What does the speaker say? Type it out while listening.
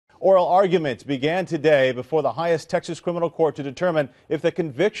Oral arguments began today before the highest Texas criminal court to determine if the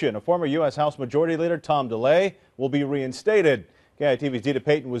conviction of former U.S. House Majority Leader Tom DeLay will be reinstated. KITV's Dita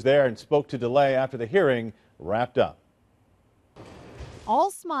Payton was there and spoke to DeLay after the hearing wrapped up. All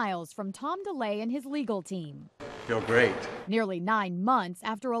smiles from Tom DeLay and his legal team. Feel great. Nearly 9 months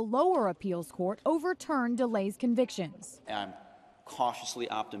after a lower appeals court overturned DeLay's convictions. I'm cautiously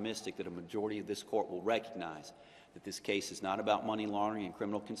optimistic that a majority of this court will recognize that this case is not about money laundering and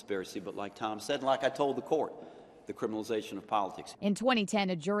criminal conspiracy, but like Tom said, and like I told the court, the criminalization of politics. In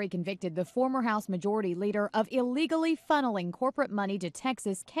 2010, a jury convicted the former House Majority Leader of illegally funneling corporate money to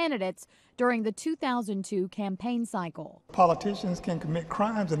Texas candidates during the 2002 campaign cycle. Politicians can commit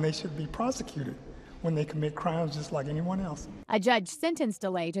crimes and they should be prosecuted when they commit crimes just like anyone else. A judge sentenced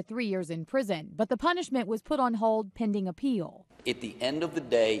DeLay to 3 years in prison, but the punishment was put on hold pending appeal. At the end of the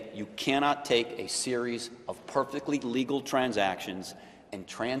day, you cannot take a series of perfectly legal transactions and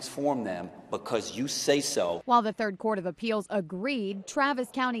transform them because you say so. While the Third Court of Appeals agreed, Travis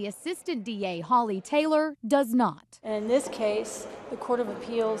County Assistant DA Holly Taylor does not. In this case, the Court of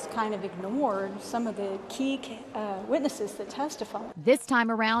Appeals kind of ignored some of the key witnesses that testified. This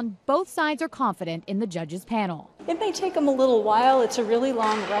time around, both sides are confident in the judge's panel. It may take them a little while. It's a really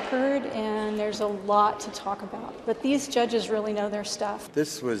long record, and there's a lot to talk about. But these judges really know their stuff.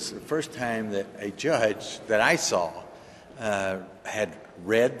 This was the first time that a judge that I saw had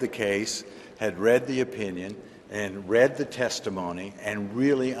read the case, had read the opinion, and read the testimony, and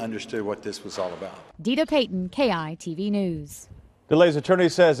really understood what this was all about. Dita Payton, KITV News. DeLay's attorney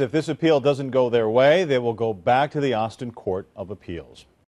says if this appeal doesn't go their way, they will go back to the Austin Court of Appeals.